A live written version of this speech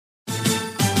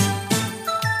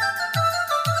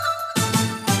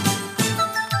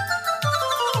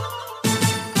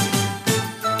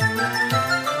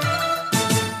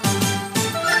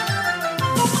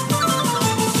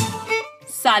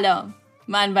سلام،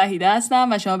 من وحیده هستم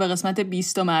و شما به قسمت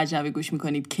 20 اجنبی گوش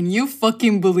میکنید. Can you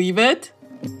fucking believe it?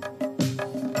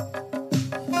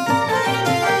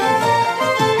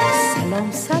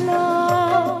 سلام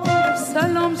سلام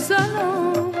سلام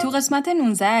سلام. تو قسمت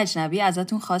 19 اجنبی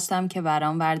ازتون خواستم که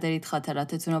برام بردارید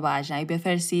خاطراتتون رو با اجنبی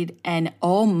بفرستید. And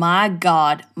oh my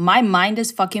god, my mind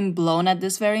is fucking blown at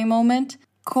this very moment.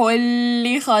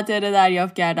 کلی خاطره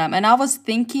دریافت کردم. And I was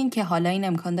thinking که حالا این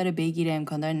امکان داره بگیره،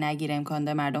 امکان داره نگیره، امکان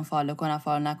داره مردم فالو کنن،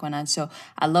 فالو نکنن. So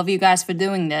I love you guys for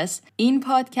doing this. این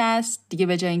پادکست دیگه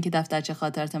به جای اینکه دفترچه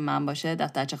خاطرات من باشه،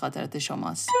 دفترچه خاطرات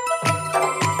شماست.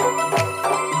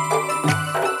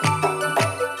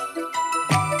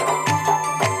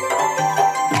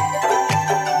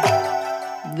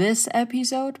 This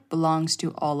episode belongs to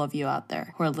all of you out there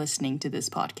who are listening to this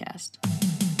podcast.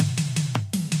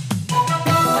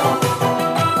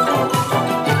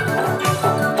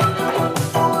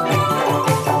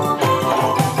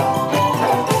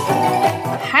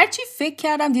 هرچی فکر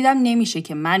کردم دیدم نمیشه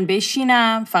که من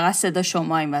بشینم فقط صدا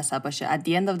شما این وسط باشه. At the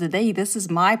end of the day, this is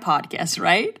my podcast,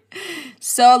 right?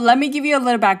 So let me give you a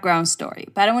little background story.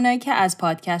 برای اونایی که از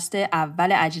پادکست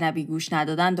اول اجنبی گوش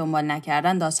ندادن، دنبال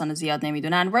نکردن، داستانو زیاد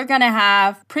نمیدونن. We're gonna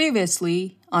have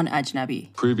previously on اجنبی.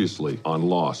 Previously on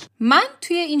Lost. من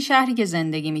توی این شهری که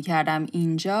زندگی میکردم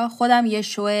اینجا خودم یه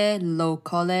شو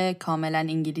لوکال کاملا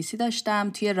انگلیسی داشتم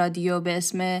توی رادیو به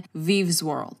اسم Vive's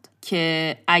World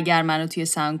که اگر منو توی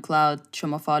ساوند کلاود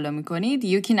شما فالو میکنید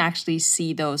you can actually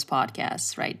see those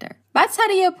podcasts right there. بعد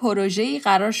سر یه پروژه‌ای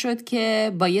قرار شد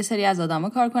که با یه سری از آدما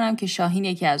کار کنم که شاهین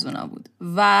یکی از اونا بود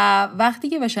و وقتی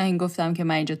که به شاهین گفتم که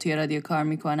من اینجا توی رادیو کار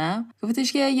میکنم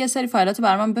گفتش که یه سری فایلاتو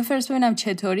برام من بفرست ببینم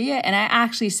چطوریه. And I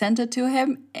actually sent it to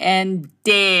him and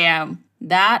damn,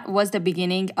 that was the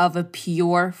beginning of a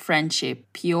pure friendship,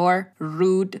 pure,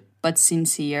 rude but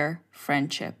sincere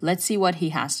friendship. Let's see what he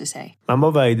has to say. من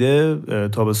با وحیده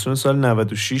تابستون سال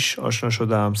 96 آشنا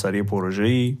شدم سر یه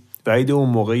پروژه‌ای. وحیده اون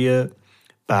موقع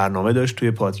برنامه داشت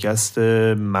توی پادکست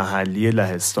محلی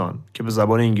لهستان که به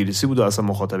زبان انگلیسی بود و اصلا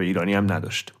مخاطب ایرانی هم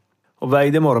نداشت.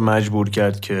 وحیده ما رو مجبور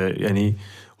کرد که یعنی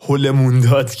هولمون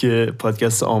داد که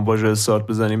پادکست آنباژ رو استارت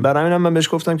بزنیم. برای همین من بهش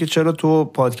گفتم که چرا تو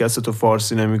پادکست تو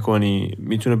فارسی نمی‌کنی؟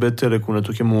 میتونه بترکونه،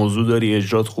 تو که موضوع داری،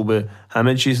 اجرات خوبه،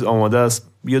 همه چیز آماده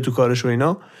است، بیا تو کارش و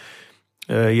اینا.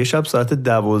 یه شب ساعت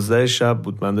 12 شب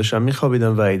بود، من داشتم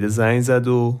میخوابیدم، وحیده زنگ زد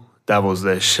و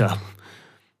 12 شب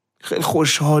خیلی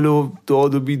خوشحال و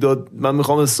داد و بیداد من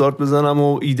میخوام استارت بزنم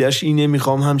و ایدهش اینه،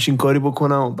 میخوام همچین کاری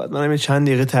بکنم. و بعد منم چند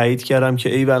دقیقه تایید کردم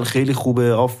که ایول خیلی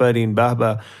خوبه، آفرین، به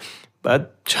به. بعد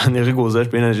چند دقیقه گذشت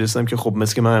به این نشستم که خب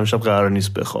مثل که من امشب قرار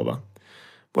نیست بخوابم.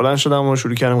 بلند شدم و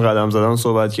شروع کردم قدم زدن و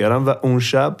صحبت کردم و اون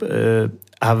شب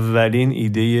اولین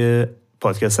ایده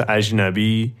پادکست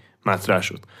اجنبی مطرح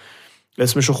شد.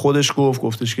 اسمشو خودش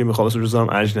گفتش که میخوام اسمشو بذارم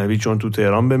اجنبی چون تو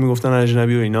تهران به میگفتن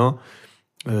اجنبی و اینا.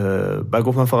 بعد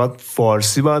گفتم فقط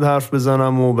فارسی باید حرف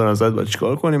بزنم و به نظرت باید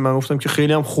چیکار کنیم؟ من گفتم که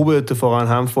خیلی هم خوبه اتفاقا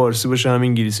هم فارسی باشه هم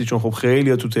انگلیسی، چون خب خیلی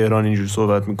ها تو تهران اینجوری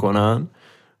صحبت میکنن،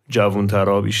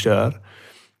 جوان‌ترا بیشتر،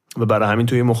 و برای همین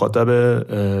توی مخاطب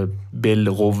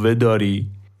بالقوه داری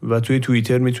و توی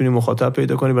توییتر میتونی مخاطب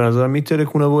پیدا کنی، به نظرم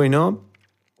میترکونه و اینا.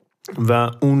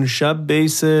 و اون شب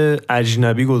بیس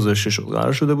اجنبی گذاشته شد،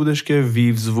 قرار شده بودش که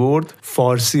ویوز ورد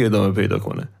فارسی ادامه پیدا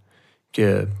کنه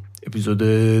که اپیزود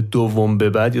 2 به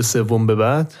بعد یا 3 به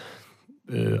بعد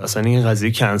اصلا این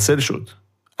قضیه کنسل شد،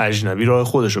 اجنبی راه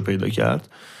خودش رو پیدا کرد.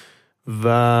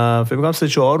 و فکر می‌کنم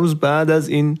 3-4 روز بعد از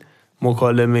این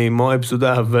مکالمه ما اپیزود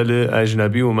اول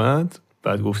اجنبی اومد.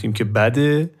 بعد گفتیم که بعد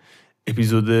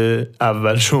اپیزود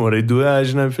اول شماره 2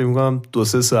 اجنبی فکر می‌کنم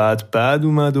 2-3 ساعت بعد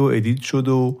اومد و ادیت شد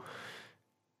و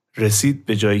رسید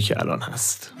به جایی که الان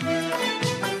هست.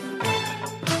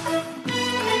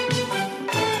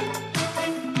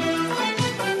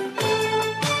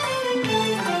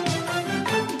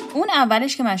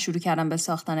 اولش که من شروع کردم به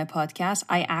ساختن پادکست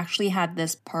I actually had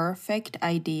this perfect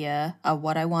idea of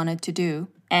what I wanted to do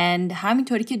and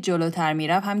همینطوری که جلوتر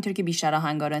میرم، همینطوری که بیشتر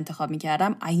آهنگا رو انتخاب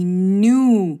میکردم I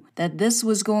knew that this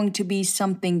was going to be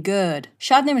something good.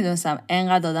 شاید نمیدونستم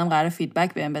انقدر آدم قرار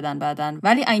فیدبک بهم بدن بعدن،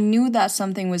 ولی I knew that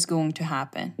something was going to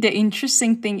happen. The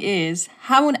interesting thing is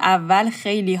همون اول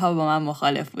خیلی ها با من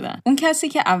مخالف بودن. اون کسی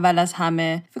که اول از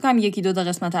همه فکر کنم 1-2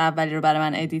 قسمت اولی رو برای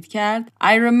من ادیت کرد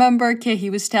I remember که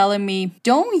he was telling me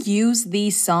don't use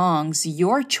these songs,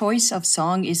 your choice of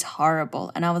song is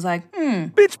horrible. And I was like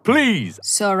Bitch please.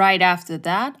 So right after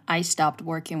that, I stopped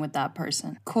working with that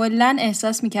person. کلاً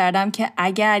احساس میکردم که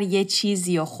اگر یه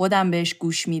چیزی رو خودم بهش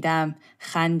گوش میدم،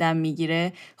 خندم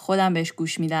میگیره، خودم بهش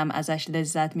گوش میدم، ازش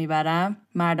لذت میبرم،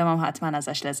 مردم هم حتما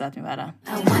ازش لذت میبرم.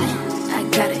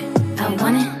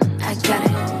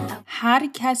 هر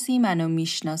کسی منو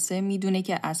میشناسه میدونه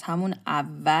که از همون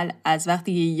اول، از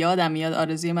وقتی یادم میاد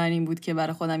آرزوی من این بود که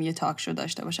برای خودم یه تاک شو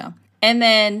داشته باشم. And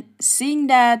then seeing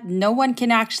that no one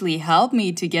can actually help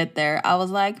me to get there, I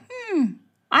was like,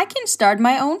 I can start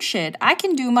my own shit. I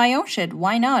can do my own shit.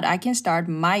 Why not? I can start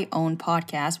my own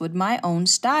podcast with my own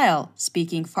style,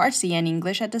 speaking Farsi and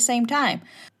English at the same time.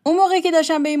 اون موقعی که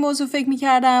داشتم به این موضوع فکر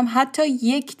می‌کردم حتی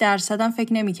 1%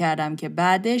 فکر نمی‌کردم که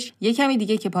بعدش یه کمی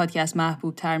دیگه که پادکست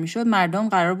محبوب تر می‌شد مردم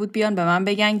قرار بود بیان به من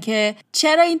بگن که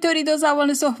چرا اینطوری دو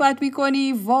زبان صحبت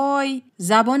می‌کنی؟ وای،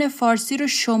 زبان فارسی رو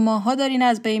شماها دارین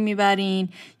از بین میبرین،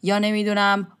 یا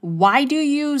نمیدونم why do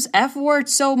you use F word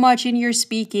so much in your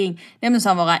speaking.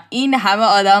 نمیدونم واقعا این همه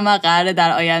آدم من قراره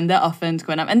در آینده offend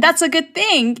کنم. And that's a good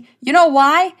thing. You know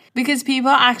why? Because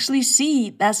people actually see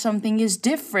that something is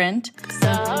different.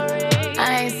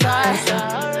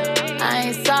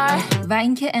 و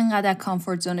اینکه انقدر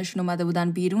کامفورت زونشون اومده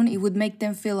بودن بیرون, it would make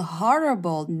them feel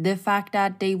horrible. The fact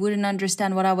that they wouldn't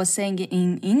understand what I was saying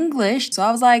in English. So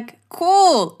I was like,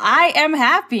 cool, I am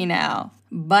happy now.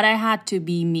 But I had to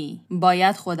be me.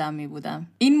 باید خودم می بودم.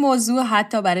 این موضوع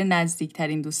حتی برای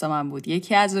نزدیکترین دوستا من بود.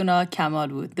 یکی از اونا کمال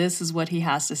بود. This is what he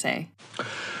has to say.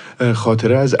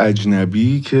 خاطره از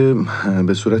اجنبی که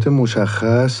به صورت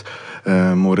مشخص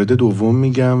مورد دوم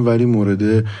میگم, ولی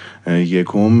مورد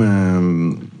یکم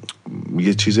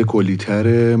یه چیز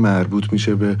کلی‌تر مربوط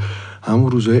میشه به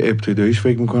همون روزهای ابتداییش.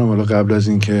 فکر میکنم حالا قبل از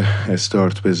اینکه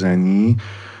استارت بزنی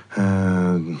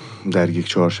در یک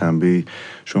چهارشنبه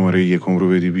شماره یکم رو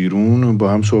بدی بیرون,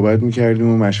 با هم صحبت میکردیم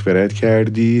و مشورت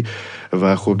کردی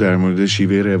و خب در مورد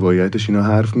شیوه روایتش اینا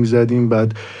حرف میزدیم.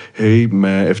 بعد هی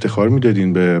افتخار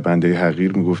میدادین به بنده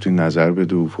حقیر, میگفتین نظر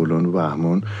بده و فلان و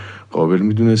بهمان, قابل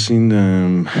میدونستین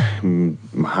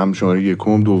هم شماره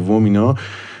یکم دوم اینا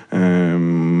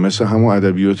مثل همون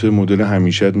ادبیات مدل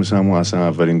همیشه, مثل همون اصلا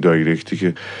اولین دایرکتی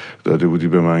که داده بودی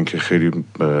به من که خیلی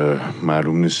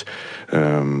معلوم نیست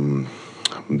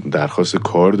درخواست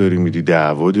کار داری میدی,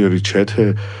 دعوا داری,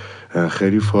 چته,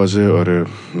 خیلی فازه آره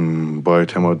با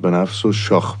اعتماد به نفس و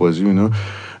شاخبازی اینا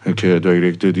که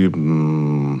دایرکت دادی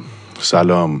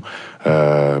سلام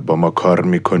با ما کار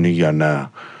میکنی یا نه,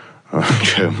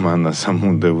 که من اصلا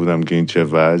مونده بودم که این چه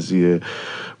وضعیه.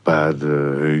 بعد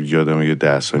یادم یه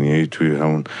 10 ثانیه توی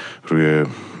همون روی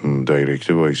دایرکت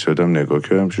وایسادم نگاه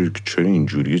کردم چرا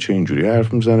اینجوریه, چه اینجوری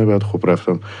حرف میزنه. بعد خب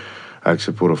رفتم عکس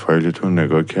پروفایلتون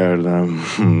نگاه کردم,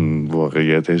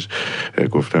 واقعیتش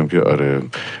گفتم که آره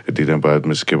دیدم باید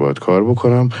مثل که باید کار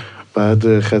بکنم.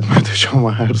 بعد خدمت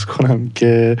شما عرض کنم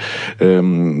که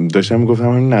داشتم میگفتم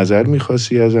همین نظر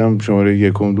میخواستی ازم شماره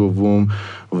یکم دوم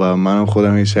و منم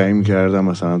خودم یه سعی میکردم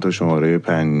مثلا تا شماره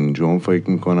 5 فکر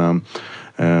میکنم,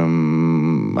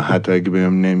 حتی اگه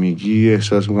بهم نمیگی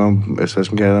احساس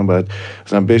میکردم باید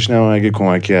مثلا بشنوم, اگه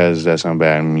کمکی از دستم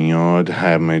برمیاد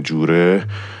همه جوره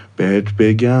بهت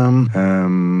بگم.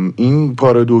 این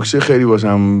پارادوکس خیلی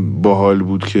واسم باحال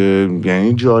بود که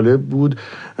یعنی جالب بود.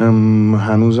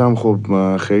 هنوزم خب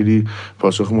خیلی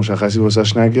پاسخ مشخصی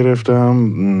واسش نگرفتم.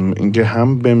 اینکه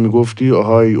هم به میگفتی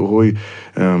آهای اوهی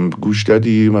گوش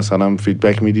دادی, مثلا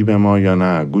فیدبک میدی به ما یا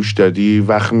نه, گوش دادی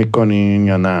وقت میکنین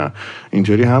یا نه,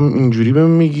 اینطوری هم اینجوری به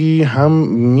میگی, هم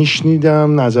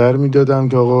میشنیدم نظر میدادم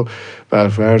که آقا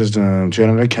برفرض چرا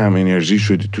انقدر کم انرژی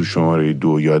شدی تو شماره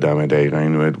 2. یادمه دقیقا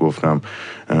اینو بهت گفتم,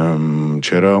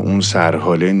 چرا اون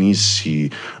سرحاله نیستی,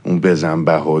 اون بزن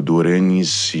بهادره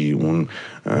نیستی, اون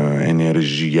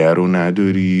انرژیه رو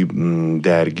نداری,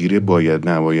 درگیر باید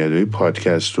نبایدهای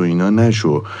پادکست و اینا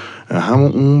نشو.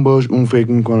 همون اون باش, اون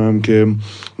فکر میکنم که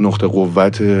نقطه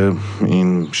قوت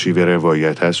این شیوه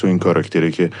روایت هست و این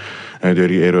کاراکتره که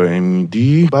داری ارائه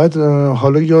میدی. بعد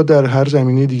حالا یا در هر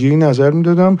زمینه دیگه ای نظر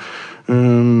میدادم,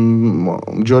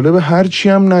 جالب هرچی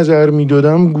هم نظر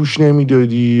میدادم گوش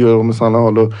نمیدادی, یا مثلا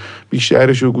حالا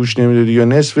بیشترشو گوش نمیدادی یا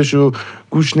نصفشو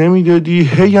گوش نمیدادی,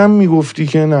 هی هم میگفتی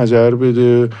که نظر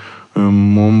بده,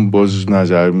 ما باز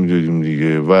نظر میدادیم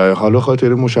دیگه. و حالا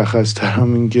خاطر مشخص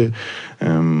ترم این که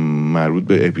مربوط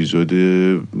به اپیزود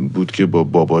بود که با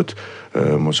بابات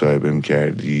مصاحبه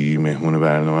میکردی, مهمون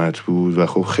برنامه‌ات بود و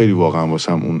خب خیلی واقعا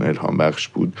واسم اون الهام بخش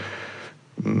بود.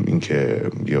 اینکه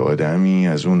یه آدمی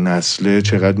از اون نسل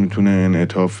چقدر میتونه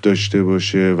انعطاف داشته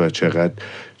باشه و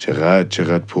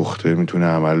چقدر پخته میتونه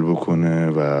عمل بکنه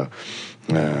و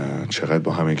چقدر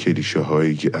با همه کلیشه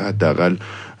هایی که حداقل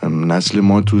نسل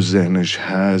ما تو ذهنش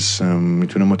هست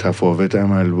میتونه متفاوت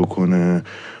عمل بکنه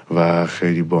و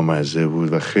خیلی بامزه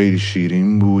بود و خیلی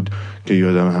شیرین بود که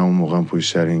یادم همون موقع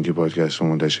پشت سر این که پادکست رو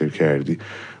منتشر کردی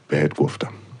بهت گفتم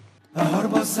بهار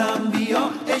بازم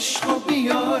بیا عشق و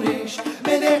بیارش,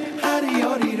 بده هر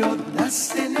یاری رو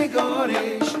دست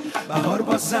نگارش, بهار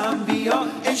بازم بیا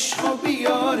عشق و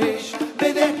بیارش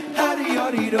بده هر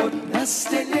یاری رو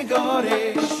دست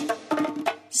نگارش.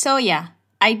 So yeah,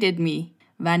 I did me.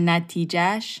 و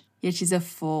نتیجهش یه چیز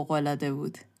فوق‌العاده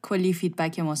بود. کلی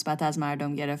فیدبک مثبت از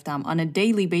مردم گرفتم. On a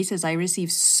daily basis I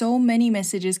received so many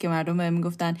messages که مردم بهم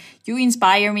میگفتن You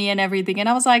inspire me and everything and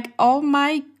I was like, oh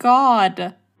my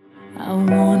god. I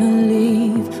wanna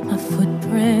leave my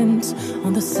footprints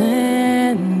on the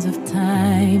sands of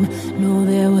time. Know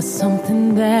there was something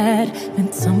that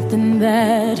meant something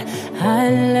that I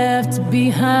left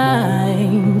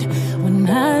behind. When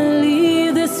I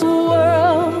leave this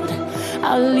world,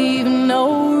 I'll leave no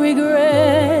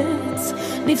regrets.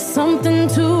 Leave something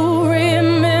to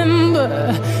remember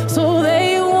so they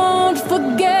won't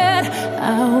forget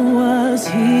I was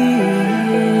here.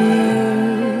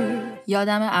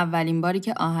 یادم اولین باری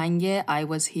که آهنگ I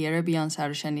was here بیانسه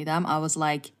رو شنیدم I was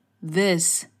like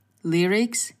this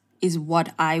lyrics is what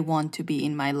I want to be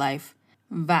in my life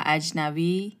و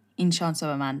اجنبی این شانس رو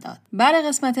به من داد. بعد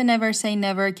قسمت Never Say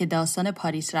Never که داستان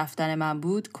پاریس رفتن من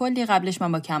بود کلی قبلش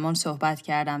من با کمان صحبت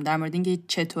کردم در مورد اینکه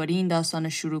چطوری این داستان رو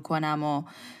شروع کنم و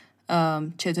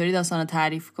چطوری داستان رو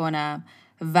تعریف کنم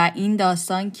و این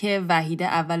داستان که وحیده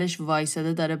اولش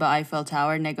وایساده داره به آیفل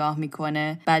تاور نگاه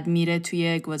میکنه بعد میره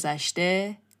توی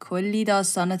گذشته کلی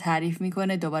داستان رو تعریف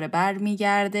میکنه دوباره بر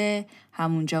میگرده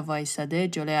همونجا وایساده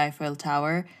جلوی آیفل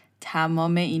تاور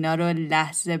تمام اینا رو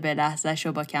لحظه به لحظه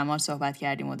شو با کمال صحبت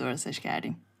کردیم و درستش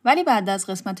کردیم. ولی بعد از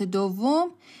قسمت دوم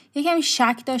یکمی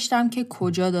شک داشتم که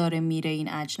کجا داره میره این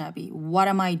اجنبی. What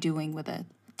am I doing with it؟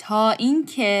 تا این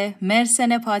که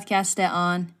مرسن پادکست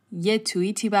آن یه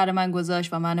توییتی برای من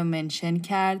گذاشت و منو منشن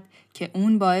کرد که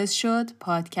اون باعث شد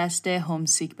پادکست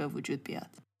هومسیک به وجود بیاد.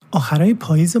 آخرای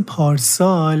پاییز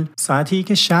پارسال ساعتی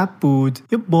که شب بود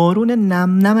یه بارون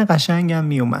نم قشنگم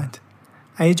می اومد.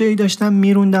 یه جایی داشتم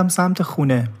میروندم سمت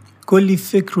خونه. کلی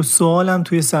فکر و سوالم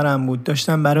توی سرم بود.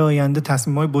 داشتم برای آینده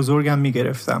تصمیمای بزرگم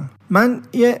میگرفتم. من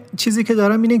یه چیزی که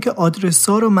دارم اینه که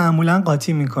آدرس‌ها رو معمولاً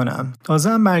قاطی میکنم. تازه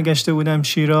هم برگشته بودم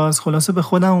شیراز. خلاصه به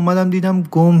خودم اومدم دیدم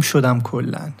گم شدم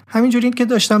کلاً. همینجوری که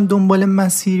داشتم دنبال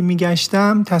مسیر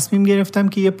میگشتم تصمیم گرفتم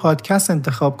که یه پادکست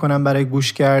انتخاب کنم برای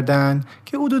گوش کردن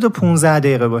که حدود 15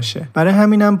 دقیقه باشه. برای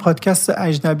همینم پادکست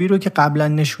اجنبی رو که قبلا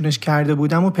نشونش کرده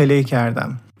بودم و پلی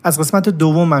کردم. از قسمت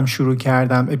دومم شروع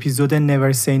کردم اپیزود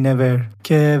Never Say Never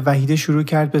که وحیده شروع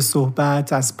کرد به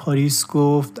صحبت از پاریس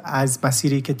گفت از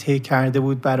مسیری که طی کرده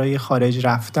بود برای خارج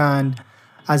رفتن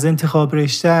از انتخاب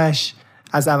رشتهش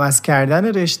از عوض کردن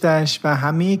رشتهش و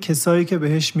همه کسایی که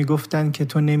بهش میگفتن که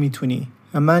تو نمیتونی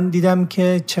و من دیدم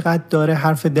که چقدر داره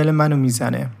حرف دل منو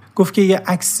میزنه. گفت که یه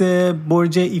عکس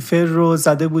برج ایفل رو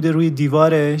زده بوده روی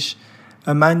دیوارش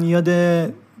و من یاد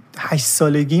 8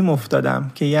 سالگیم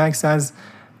افتادم که یه عکس از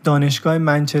دانشگاه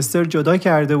منچستر جدا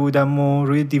کرده بودم و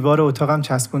روی دیوار اتاقم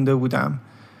چسبونده بودم.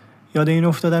 یاد این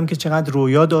افتادم که چقدر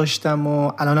رویا داشتم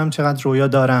و الانم چقدر رویا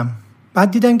دارم.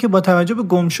 بعد دیدم که با توجه به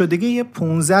گمشدگی یه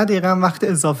 15 دقیقه وقت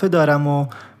اضافه دارم و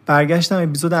برگشتم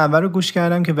اپیزود اول رو گوش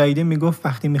کردم که وحیده میگفت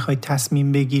وقتی میخواید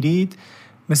تصمیم بگیرید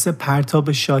مثل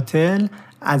پرتاب شاتل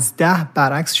از 10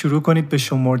 برعکس شروع کنید به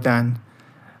شمردن.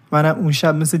 منم اون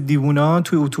شب مثل دیوونا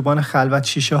توی اتوبان خلوت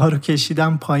شیشه ها رو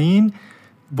کشیدم پایین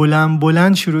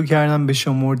بلند شروع کردم به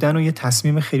شمردن و یه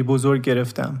تصمیم خیلی بزرگ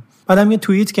گرفتم. بعدم یه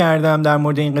توییت کردم در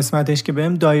مورد این قسمتش که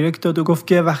بهم دایرکت داد و گفت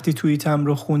که وقتی توییتم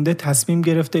رو خونده تصمیم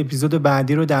گرفته اپیزود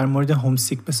بعدی رو در مورد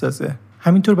هومسیک بسازه.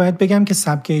 همینطور باید بگم که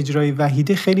سبک اجرای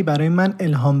وحیده خیلی برای من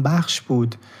الهام بخش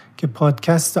بود که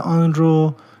پادکست آن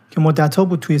رو که مدت‌ها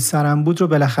بود توی سرم بود رو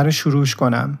بالاخره شروعش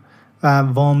کنم و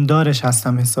وامدارش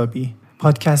هستم حسابی.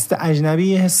 پادکست اجنبی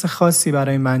یه حس خاصی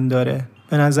برای من داره.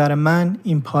 به نظر من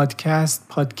این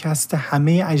پادکست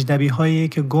همه اجنبی هایی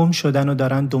که گم شدن و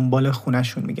دارن دنبال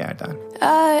خونشون میگردن.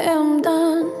 I am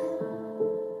done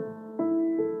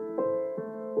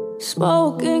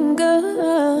smoking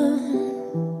gun.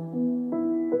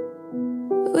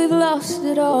 We've lost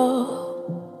it all.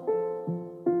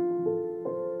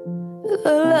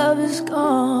 The love is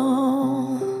gone.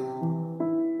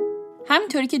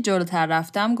 همینطوری که جلوتر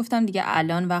رفتم گفتم دیگه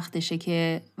الان وقتشه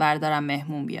که بردارم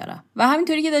مهمون بیارم و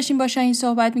همینطوری که داشتیم با شاهین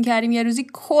صحبت میکردیم یه روزی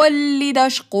کلی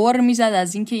داشت غر میزد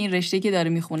از این که این رشته که داره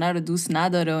میخونه رو دوست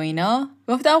نداره و اینا.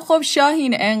 گفتم خب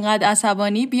شاهین انقدر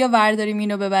عصبانی بیا برداریم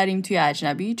اینو ببریم توی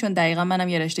اجنبی چون دقیقا منم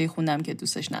یه رشته خوندم که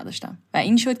دوستش نداشتم و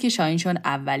این شد که شاهین شد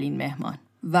اولین مهمان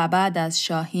و بعد از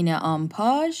شاهین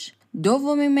آمپاژ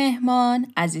دومین مهمان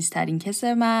عزیزترین کس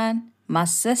من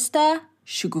ماسستا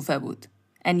شگوفه بود.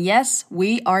 And yes, we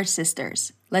are sisters.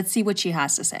 Let's see what she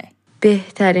has to say.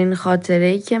 بهترین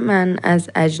خاطره‌ای که من از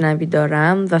اجنبی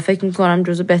دارم و فکر می‌کنم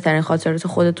جزو بهترین خاطرات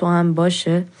خود تو هم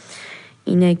باشه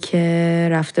اینه که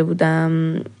رفته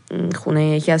بودم خونه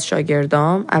یکی از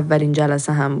شاگردام، اولین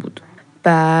جلسه هم بود.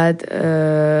 بعد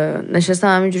نشستم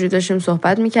همینجوری داشتیم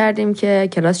صحبت میکردیم که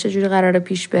کلاس چجوری قراره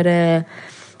پیش بره،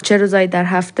 چه روزایی در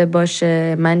هفته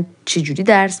باشه، من چجوری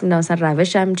درس میدم، مثلا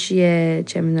روشم چیه،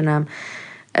 چه میدونم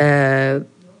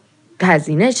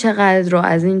هزینه چقدر و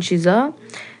از این چیزا.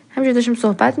 همینجوری داشتیم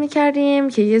صحبت میکردیم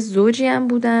که یه زوجی هم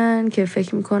بودن که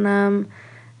فکر میکنم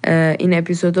این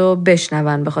اپیزودو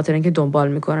بشنون به خاطر اینکه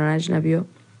دنبال میکنن اجنبیو.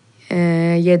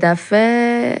 یه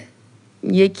دفعه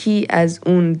یکی از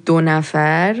اون 2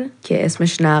 نفر که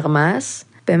اسمش نغمه است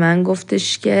به من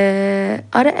گفتش که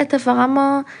آره اتفاقا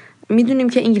ما میدونیم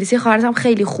که انگلیسی خواهرتم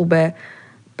خیلی خوبه.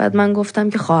 بعد من گفتم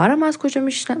که خواهرم از کجا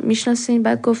میشناسین؟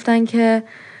 بعد گفتن که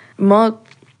ما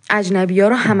اجنبی ها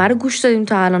رو همه رو گوش دادیم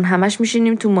تا الان، همش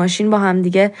میشینیم تو ماشین با هم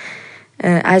دیگه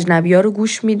اجنبی ها رو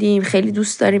گوش میدیم، خیلی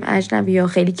دوست داریم اجنبی ها،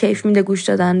 خیلی کیف میده گوش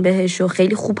دادن بهش و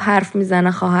خیلی خوب حرف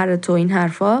میزنه خواهر تو. این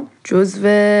حرفا جزو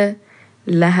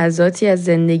لحظاتی از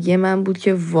زندگی من بود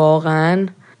که واقعا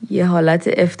یه حالت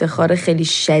افتخار خیلی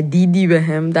شدیدی به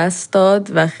هم دست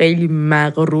داد و خیلی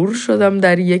مغرور شدم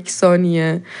در 1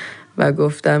 ثانیه و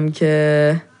گفتم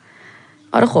که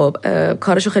آره خب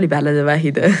کارشو خیلی بلده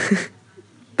وحیده.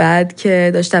 بعد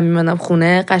که داشتم میماندم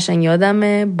خونه قشنگ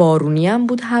یادمه بارونی هم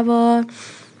بود هوا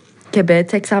که به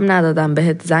تکس هم ندادم،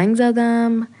 بهت زنگ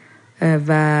زدم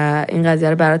و این قضیه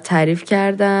رو برات تعریف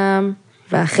کردم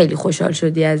و خیلی خوشحال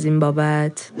شدی از این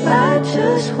بابت. I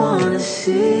just wanna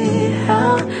see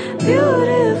how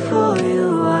beautiful you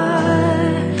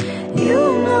are. You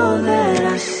know that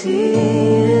I see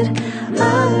it.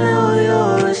 I know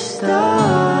you're a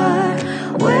star.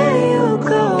 Where you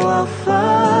go, I'll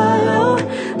follow,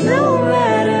 no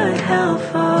matter how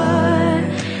far.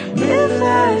 If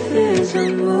life is a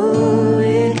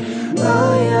movie,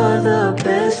 oh, you're the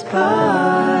best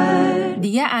part.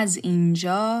 دیگه از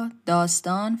اینجا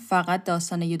داستان فقط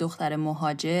داستان یه دختر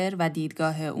مهاجر و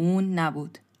دیدگاه اون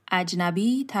نبود.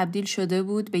 اجنبی تبدیل شده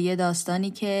بود به یه داستانی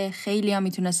که خیلی ها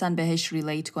میتونستن بهش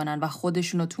ریلیت کنن و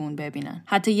خودشونو تو اون ببینن.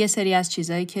 حتی یه سری از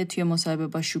چیزایی که توی مصاحبه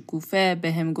با شکوفه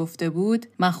به هم گفته بود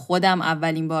من خودم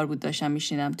اولین بار بود داشتم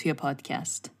میشنیدم توی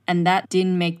پادکست. And that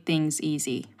didn't make things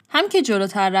easy. هم که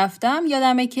جلوتر رفتم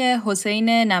یادمه که حسین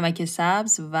نمک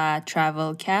سبز و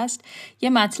ترافل کست یه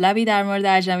مطلبی در مورد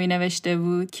اجنبی نوشته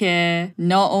بود که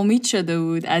ناامید شده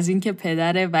بود از اینکه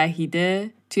پدر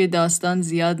وحیده توی داستان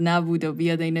زیاد نبود و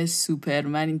بیاد این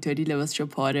سوپرمن اینطوری لباسشو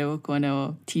پاره بکنه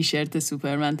و تیشرت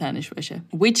سوپرمن تنش باشه.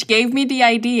 Which gave me the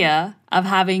idea of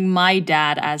having my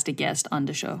dad as the guest on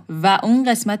the show. و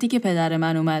اون قسمتی که پدر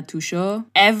من اومد تو شو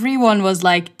everyone was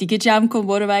like دیگه جمع کن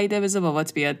برو وحیده بذار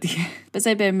بابات بیاد دیگه.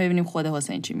 بذار بریم ببینیم خود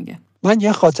حسین چی میگه. من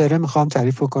یه خاطره میخوام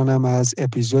تعریف کنم از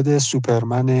اپیزود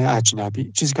سوپرمن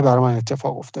اجنبی، چیزی که برای من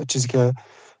اتفاق افتاد، چیزی که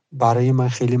برای من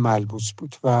خیلی ملموس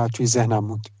بود و توی ذهنم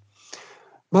موند.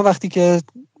 من وقتی که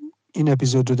این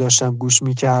اپیزود رو داشتم گوش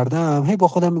میکردم هی با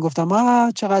خودم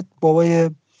میگفتم چقدر بابای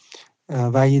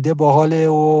وحیده باحاله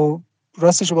و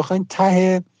راستش رو بخواین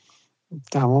ته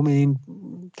تمام این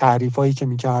تعریفایی که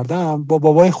میکردم با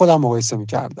بابای خودم مقایسه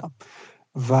میکردم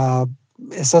و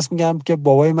احساس میگم که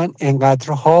بابای من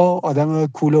انقدرها آدم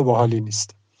کول و باحالی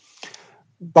نیست.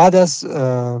 بعد از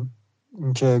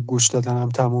اینکه گوش دادنم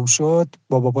تموم شد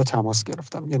با بابا تماس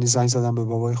گرفتم، یعنی زنگ زدم به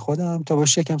بابای خودم تا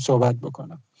باش یکم صحبت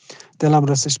بکنم. دلم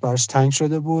راستش براش تنگ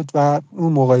شده بود و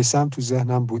اون مقایسه هم تو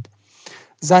ذهنم بود.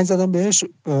 زنگ زدم بهش،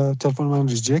 تلفن من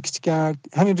ریجکت کرد.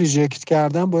 همین ریجکت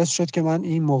کردم باعث شد که من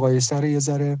این مقایسه رو یه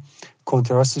ذره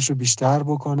کنتراستش رو بیشتر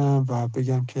بکنم و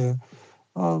بگم که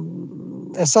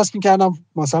احساس میکردم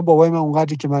مثلا بابای من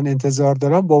اونقدری که من انتظار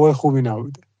دارم بابای خوبی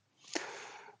نبوده.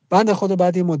 بنده خدا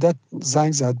بعد این مدت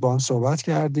زنگ زد، با هم صحبت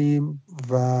کردیم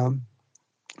و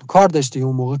کار داشت،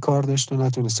 اون موقع کار داشت و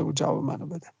نتونسته بود جواب منو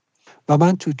بده و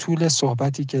من تو طول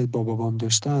صحبتی که با بابام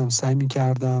داشتم سعی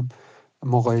میکردم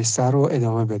مقایسه رو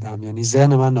ادامه بدم، یعنی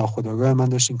ذهن من ناخودآگاه من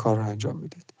داشت این کار رو انجام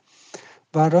میداد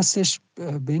و راستش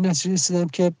به این نتیجه رسیدم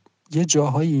که یه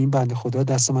جاهایی این بنده خدا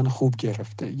دست من خوب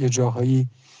گرفته، یه جاهایی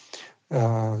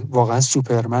واقعا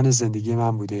سوپرمن زندگی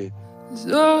من بوده.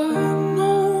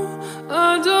 I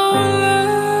don't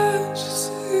let you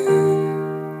see,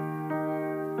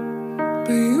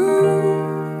 but you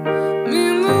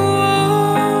mean the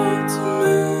world to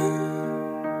me.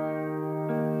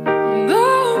 And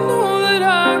I know that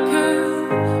I can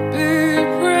be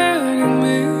pretty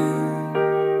mean,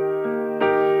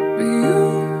 but you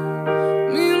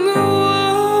mean the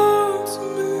world to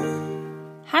me.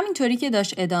 همینطوری که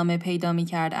داشت ادامه پیدا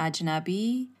می‌کرد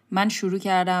اجنبی، من شروع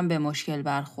کردم به مشکل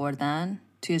برخوردن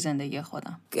توی زندگی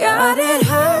خودم. God, it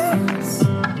hurts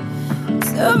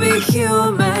to be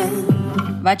human.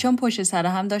 و چون پشت سر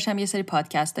هم داشتم یه سری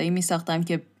پادکست هایی می ساختم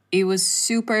که it was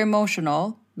super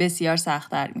emotional، بسیار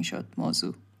سخت‌تر می شد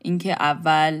موضوع. اینکه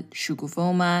اول شکوفه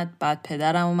اومد، بعد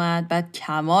پدرم اومد، بعد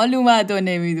کمال اومد و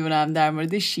نمیدونم در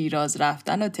مورد شیراز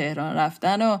رفتن و تهران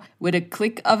رفتن و with a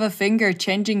click of a finger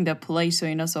changing the place و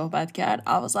اینا صحبت کرد.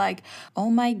 I was like, oh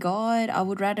my god, I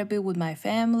would rather be with my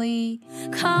family.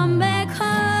 Come back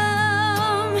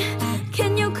home.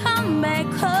 Can you come back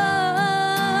home?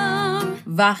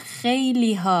 و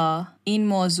خیلی ها این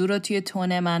موضوع رو توی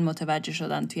تون من متوجه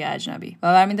شدن توی اجنبی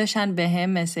و برمی داشتن به هم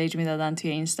مسیج می دادن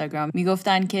توی اینستاگرام، می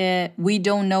گفتن که we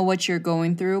don't know what you're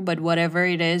going through but whatever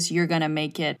it is you're gonna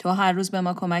make it. تو هر روز به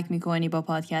ما کمک میکنی با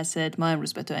پادکستت، ما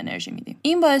امروز به تو انرژی میدیم.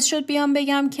 این باعث شد بیام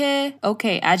بگم که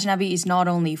اوکی اجنبی is not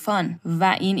only fun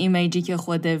و این ایمیجی که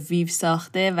خود ویو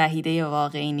ساخته وحیده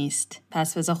واقعی نیست،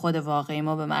 پس بذار خود واقعی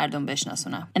ما به مردم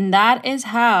بشناسونم. And that is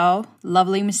how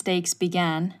Lovely Mistakes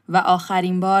began و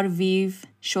آخرین بار ویو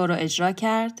شو رو اجرا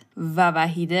کرد و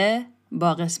وحیده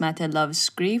با قسمت Love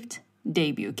Script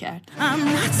دیبیو کرد. I'm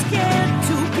not scared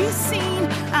to be seen.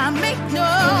 I make no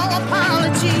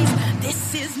apologies.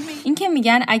 This is me. این که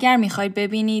میگن اگر میخواید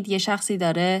ببینید یه شخصی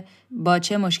داره با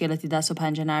چه مشکلاتی دست و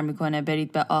پنجه نرم میکنه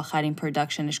برید به آخرین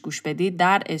پروداکشنش گوش بدید.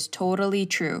 That is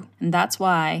totally true. And that's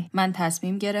why من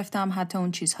تصمیم گرفتم حتی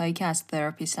اون چیزهایی که از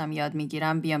تراپیستم یاد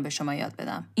میگیرم بیام به شما یاد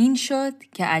بدم. این شد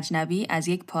که اجنبی از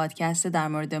یک پادکست در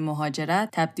مورد مهاجرت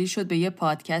تبدیل شد به یه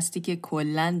پادکستی که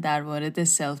کلاً در مورد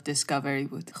سلف دیسکاوری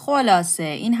بود. خلاصه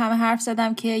این همه حرف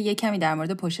زدم که یه کمی در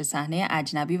مورد پشت صحنه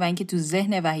اجنبی و اینکه تو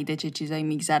ذهن وحیده چه چیزایی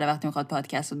میگذره وقتی میخواد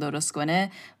پادکست رو درست کنه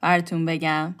براتون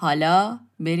بگم. حالا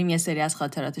بریم یه سری از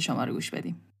خاطرات شما رو گوش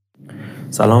بدیم.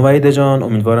 سلام وحیده جان،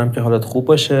 امیدوارم که حالت خوب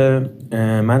باشه.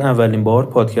 من اولین بار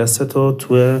پادکست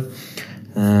تو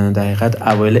دقیقاً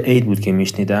اوایل عید بود که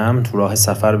میشنیدم. تو راه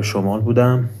سفر به شمال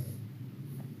بودم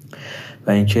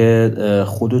و اینکه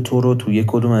خود تو رو توی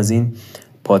کدوم از این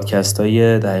پادکست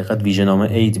های دقیقاً ویژه‌نامه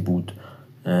عید بود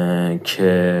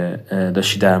که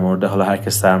داشتی در مورد حالا هر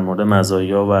کس در مورد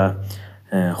مزایا و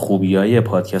خوبیای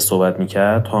پادکست صحبت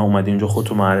میکرد. تو هم اومدی اونجا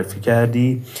خودتو معرفی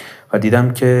کردی و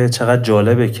دیدم که چقدر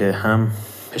جالبه که هم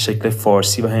به شکل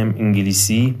فارسی و هم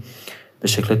انگلیسی به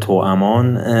شکل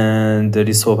توامان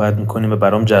داری صحبت میکنی و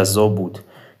برام جذاب بود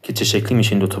که چه شکلی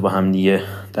میشه این دوتا با هم دیگه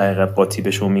دقیقا قاطی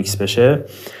بشه و میکس بشه.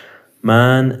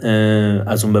 من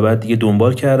از اون به بعد دیگه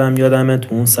دنبال کردم. یادمه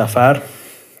تو اون سفر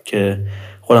که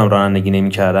خودم رانندگی نمی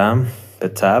کردم به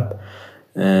تب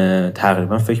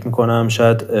تقریبا فکر میکنم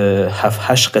شاید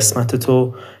 7-8 قسمت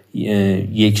تو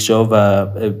یک جا و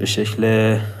به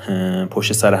شکل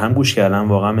پشت سر هم گوش کردم.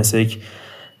 واقعا مثل یک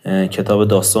کتاب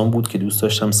داستان بود که دوست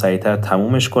داشتم سریعتر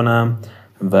تمومش کنم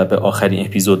و به آخرین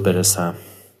اپیزود برسم.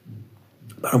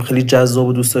 برام خیلی جذاب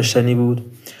و دوست داشتنی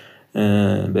بود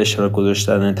به اشتراک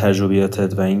گذاشتن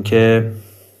تجربیاتت و اینکه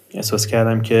احساس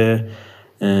کردم که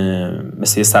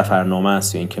مثل یه سفرنامه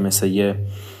است یا اینکه مثل یه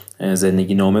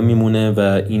زندگی نامه میمونه و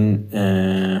این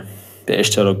به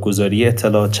اشتراک گذاری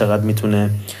اطلاعات چقدر میتونه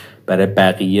برای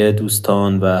بقیه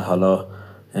دوستان و حالا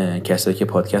کسایی که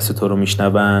پادکست تو رو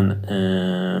میشنون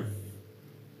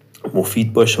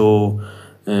مفید باشه و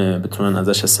بتونن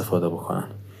ازش استفاده بکنن.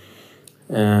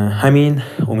 همین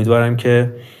امیدوارم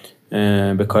که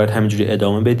به کارت همینجوری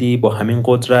ادامه بدی با همین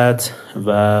قدرت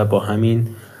و با همین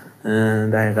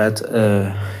دقیقت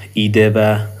ایده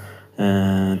و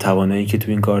توانایی که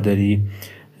تو این کار داری.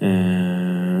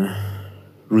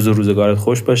 روز و روزگارت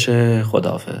خوش باشه.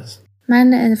 خداحافظ.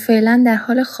 من فعلا در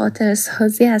حال خاطره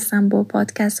سازی هستم با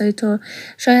پادکست های تو.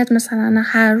 شاید مثلا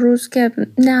هر روز که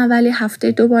نه ولی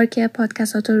هفته 2 بار که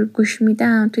پادکست ها تو رو گوش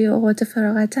میدم توی اوقات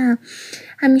فراغتم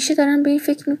همیشه دارم به این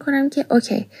فکر میکنم که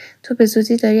اوکی تو به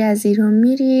زودی داری از ایران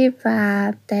میری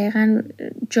و دقیقا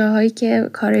جاهایی که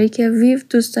کارهایی که ویو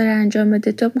دوست داره انجام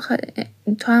بده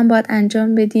تو هم باید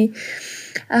انجام بدی.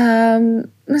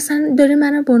 مثلا داره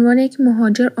منو به عنوان یک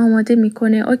مهاجر آماده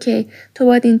میکنه. اوکی تو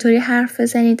باید اینطوری حرف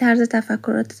بزنی، طرز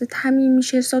تفکراتت همین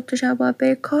میشه، صبح تا شب باید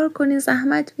بری کار کنی،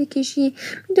 زحمت بکشی.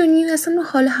 میدونی اصلا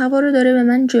حال هوا رو داره به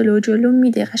من جلو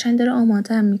میده، قشنگ داره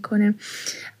آماده‌ام میکنه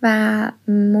و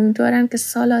امیدوارم که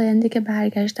سال آینده که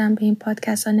برگشتم به این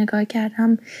پادکست ها نگاه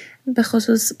کردم، به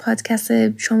خصوص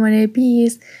پادکست شماره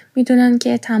 20 میدونم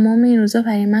که تمام این روزا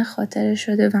برای من خاطره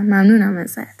شده و ممنونم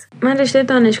ازت. من رشته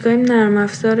دانشگاهیم نرم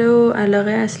افزاره و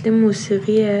علاقه اصلی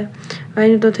موسیقیه و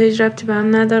این دوتا هیچ ربطی به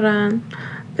هم ندارن.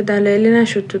 به دلایلی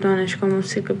نشد تو دانشگاه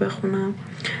موسیقی بخونم.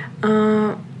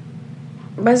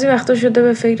 بعضی وقتا شده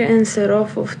به فکر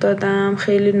انصراف افتادم،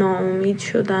 خیلی ناامید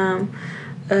شدم،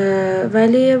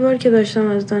 ولی یه بار که داشتم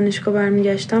از دانشگاه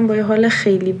برمیگشتم با یه حال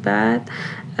خیلی بد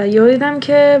یاد دیدم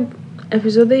که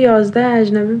اپیزود 11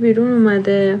 اجنبی بیرون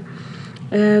اومده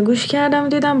گوش کردم و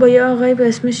دیدم با یه آقای به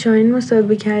اسم شاهین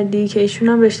مصاحبه کردی که ایشون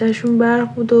هم رشتهشون برق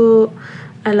بود و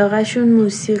علاقهشون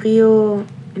موسیقی و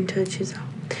اینطور چیزا.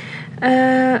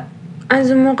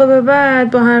 از اون موقع به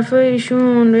بعد با حرفای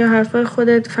ایشون یا حرفای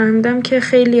خودت فهمیدم که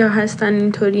خیلی ها هستن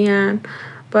اینطورین.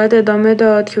 باید ادامه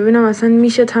داد که ببینم اصلا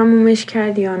میشه تمومش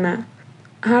کرد یا نه.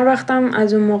 هر وقتم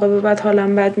از اون موقع به بعد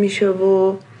حالم بد میشه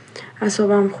و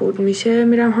اعصابم خورد میشه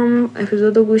میرم هم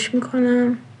اپیزودو گوش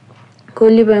میکنم.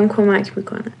 کلی بهم کمک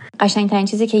میکنه. قشنگترین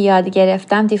چیزی که یاد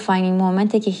گرفتم دیفاینینگ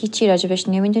مومنته که هیچی راجبش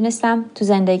نمیدونستم، تو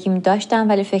زندگیم داشتم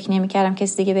ولی فکر نمیکردم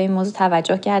کسی دیگه به این موضوع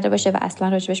توجه کرده باشه و اصلا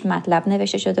راجبش مطلب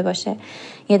نوشته شده باشه.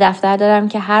 یه دفتر دارم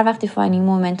که هر وقت دیفاینینگ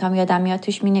مومنتام یادم میاد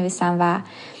توش مینویسم و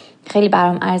خیلی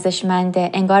برام ارزشمنده.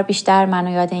 انگار بیشتر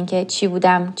منو یاد این که چی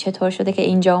بودم، چطور شده که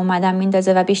اینجا اومدم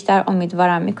میندازه و بیشتر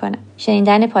امیدوارم میکنه.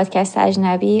 شنیدن پادکست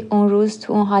اجنبی اون روز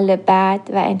تو اون حال بد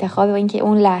و انتخاب اینکه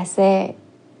اون لحظه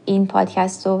این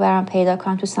پادکست رو برام پیدا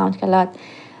کنم تو ساوند کلاد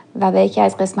و به یکی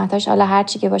از قسمتاش حالا هر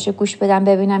چی که باشه گوش بدم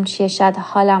ببینم چیه، شاید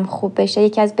حالم خوب بشه،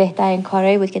 یکی از بهترین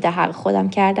کارهایی بود که در حق خودم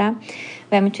کردم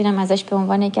و میتونم ازش به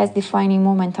عنوان یکی از دیفاینینگ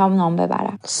مومنتام نام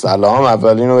ببرم. سلام،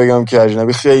 اولینو بگم که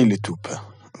اجنبی خیلی توپه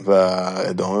و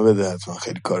ادامه بده، حتما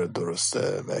خیلی کار درسته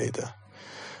وحیده.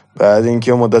 بعد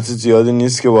اینکه مدت زیادی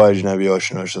نیست که با اجنبی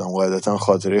آشنا شدم، قاعدتا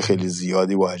خاطره خیلی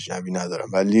زیادی با اجنبی ندارم،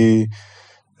 ولی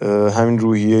همین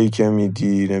روحیه‌ای که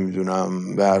میدی،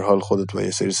 نمیدونم، به هر حال خودت با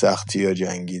یه سری سختی‌ها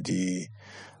جنگیدی،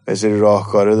 یه سری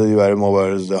راهکار دادی برای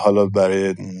مبارزه، حالا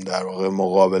برای در واقع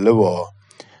مقابله با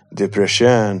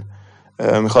دپرشن.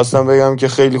 میخواستم بگم که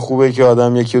خیلی خوبه که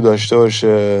آدم یکی رو داشته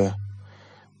باشه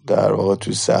در واقع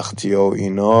توی سختی‌ها و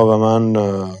اینا، و من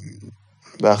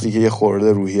وقتی که یه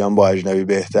خورده روحیه‌ام با اجنبی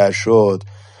بهتر شد،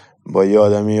 با یه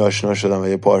آدمی آشنا شدم و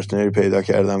یه پارتنری پیدا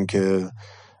کردم که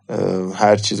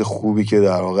هر چیز خوبی که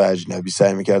در واقع اجنبی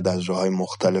سعی میکرد از راه‌های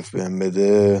مختلف بهم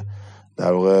بده،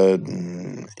 در واقع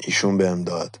ایشون بهم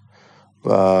داد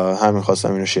و همین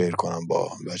خواستم اینو شیر کنم با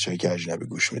بچه‌ای که اجنبی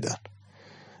گوش میدن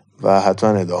و حتما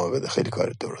ادامه بده، خیلی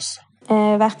کار درسته.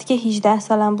 وقتی که 18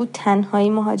 سالم بود تنهایی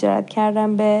مهاجرت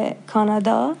کردم به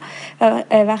کانادا و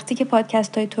وقتی که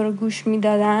پادکست های تو رو گوش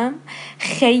میدادم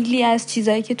خیلی از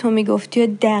چیزایی که تو میگفتی و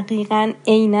دقیقاً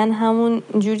عیناً همون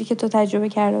جوری که تو تجربه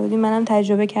کرده بودی منم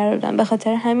تجربه کرده بودم. به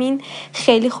خاطر همین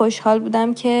خیلی خوشحال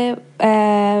بودم که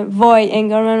وای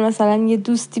انگار من مثلا یه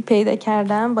دوستی پیدا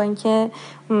کردم با اینکه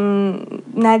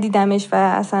ندیدمش و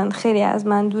اصلا خیلی از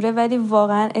من دوره، ولی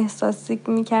واقعا احساسی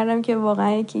میکردم که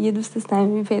واقعا یه دوست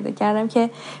صمیمی پیدا کردم که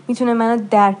میتونه منو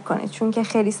درک کنه، چون که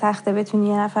خیلی سخته بتونی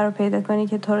یه نفر رو پیدا کنی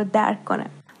که تو رو درک کنه.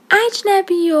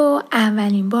 اجنبی و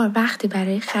اولین بار وقتی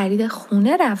برای خرید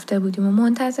خونه رفته بودیم و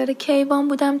منتظر کیوان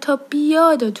بودم تا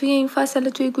بیاد و توی این فاصله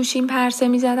توی گوشیم پرسه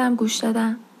میزدم گوش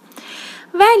دادم.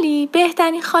 ولی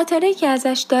بهترین خاطره که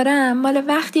ازش دارم مال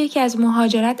وقتیه که از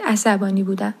مهاجرت عصبانی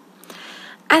بودم.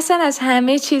 اصلا از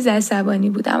همه چیز عصبانی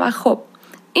بودم و خب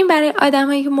این برای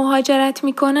آدمایی که مهاجرت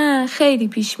میکنن خیلی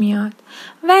پیش میاد،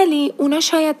 ولی اونا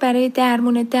شاید برای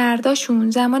درمون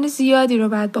درداشون زمان زیادی رو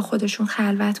باید با خودشون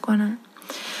خلوت کنن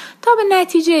تا به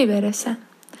نتیجه‌ای برسن.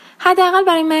 حداقل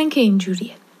برای من که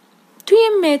اینجوریه. توی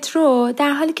مترو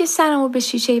در حالی که سرمو به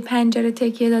شیشه پنجره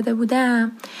تکیه داده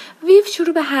بودم، ویو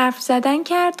شروع به حرف زدن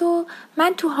کرد و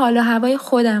من تو حال و هوای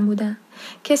خودم بودم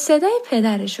که صدای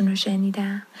پدرشون رو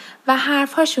شنیدم و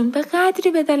حرفهاشون به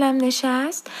قدری به دلم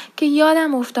نشست که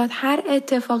یادم افتاد هر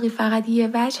اتفاقی فقط یه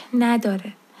وجه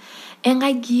نداره.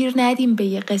 انقدر گیر ندیم به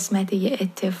یه قسمت یه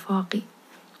اتفاقی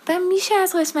و میشه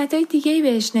از قسمتهای دیگه‌ای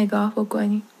بهش نگاه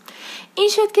بکنیم. این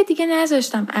شد که دیگه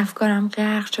نذاشتم افکارم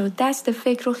غرق شد، دست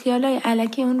فکر و خیالای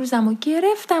الکی اون روزم رو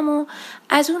گرفتم و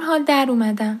از اون حال در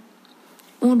اومدم.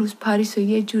 اون روز پاریس رو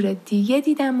یه جور دیگه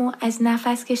دیدم و از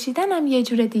نفس کشیدنم یه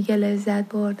جور دیگه لذت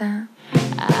بردم.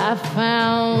 I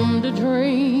found a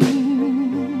dream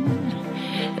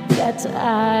that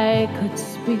I could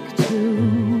speak to,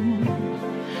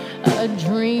 a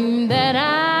dream that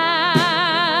I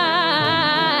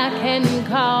can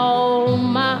call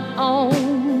my own.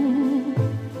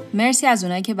 مرسی از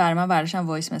اونایی که برای من براشون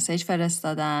وایس مسیج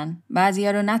فرستادن.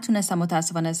 بعضیا رو نتونستم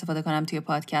متاسفانه استفاده کنم توی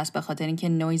پادکست به خاطر اینکه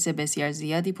نویز بسیار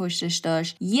زیادی پشتش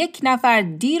داشت. یک نفر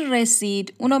دیر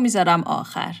رسید، اونو میذارم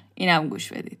آخر. اینم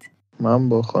گوش بدید. من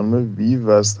با خانم ویو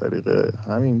از طریق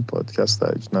همین پادکست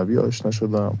اجنبی آشنا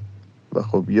شدم و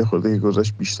خب یه خورده که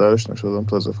گذشت بیشتر آشنا شدم،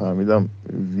 تازه فهمیدم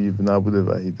ویو نبوده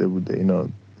وحیده بوده. اینا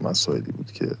مسائلی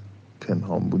بود که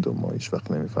پنهان بود و ما هیچ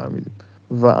وقت نمیفهمیدیم.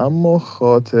 و اما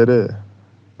خاطره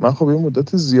من خب یه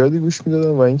مدت زیادی گوش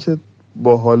میدادم و اینکه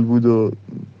باحال بود و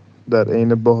در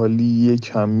عین باحالی یه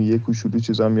کمی یه کوچولو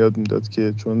چیزام یاد میداد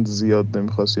که چون زیاد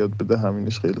نمیخواست یاد بده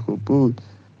همینش خیلی خوب بود.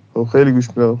 خب خیلی گوش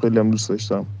میدادم، خیلی هم دوست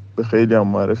داشتم. به خیلی هم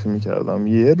معرفی میکردم.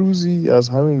 یه روزی از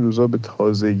همین روزا به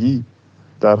تازگی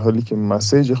در حالی که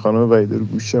مسیج خانم وحیده رو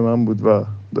گوشه من بود و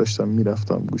داشتم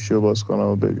میرفتم گوشی رو باز کنم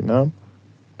و ببینم،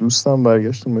 دوستم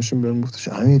برگشت اون ماشین بهم گفتش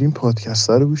امیر این پادکست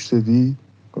رو گوش دادی؟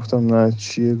 گفتم نه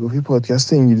چیه؟ گفت یه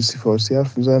پادکست انگلیسی فارسی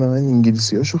حرف میزنه، من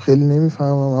انگلیسیاشو خیلی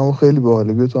نمیفهمم اما خیلی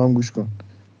باحاله، بیا تو هم گوش کن.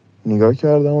 نگاه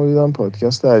کردم و دیدم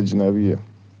پادکست اجنبیه.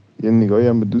 یه نگاهی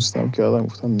هم به دوستم کردم،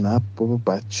 گفتم نه بابا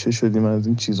بچه شدی من از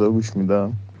این چیزا گوش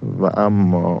میدم. و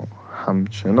اما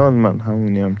همچنان من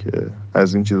همونیم که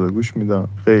از این چیزا گوش میدم،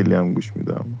 خیلی هم گوش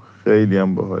میدم، خیلی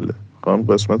هم باحاله. خانم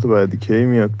قسمت بعدی کی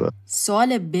میاد؟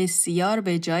 سوال بسیار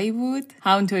به جایی بود.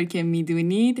 همونطور که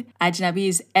میدونید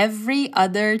اجنبی is every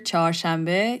other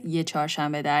چهارشنبه، یه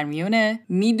چهارشنبه در میونه.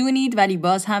 میدونید ولی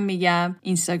باز هم میگم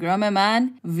اینستاگرام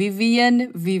من ویوین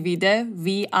ویویده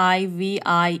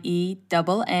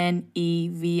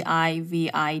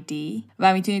VIVIENNEVIVID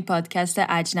و میتونید پادکست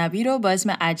اجنبی رو با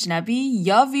اسم اجنبی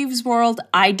یا ویوز ورلد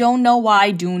I don't know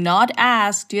why do not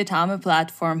ask توی تمام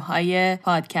پلتفرم های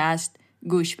پادکست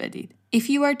گوش بدید. If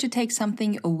you were to take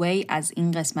something away از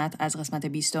این قسمت، از قسمت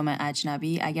 20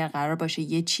 اجنبی، اگر قرار باشه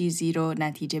یه چیزی رو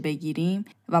نتیجه بگیریم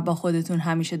و با خودتون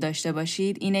همیشه داشته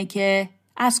باشید، اینه که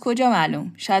از کجا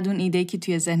معلوم شاید اون ایده که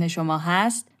توی ذهن شما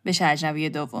هست بشه اجنبی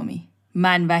دومی.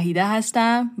 من وحیده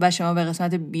هستم و شما به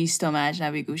قسمت 20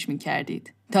 اجنبی گوش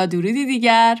می‌کردید. تا درودی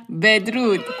دیگر،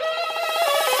 بدرود.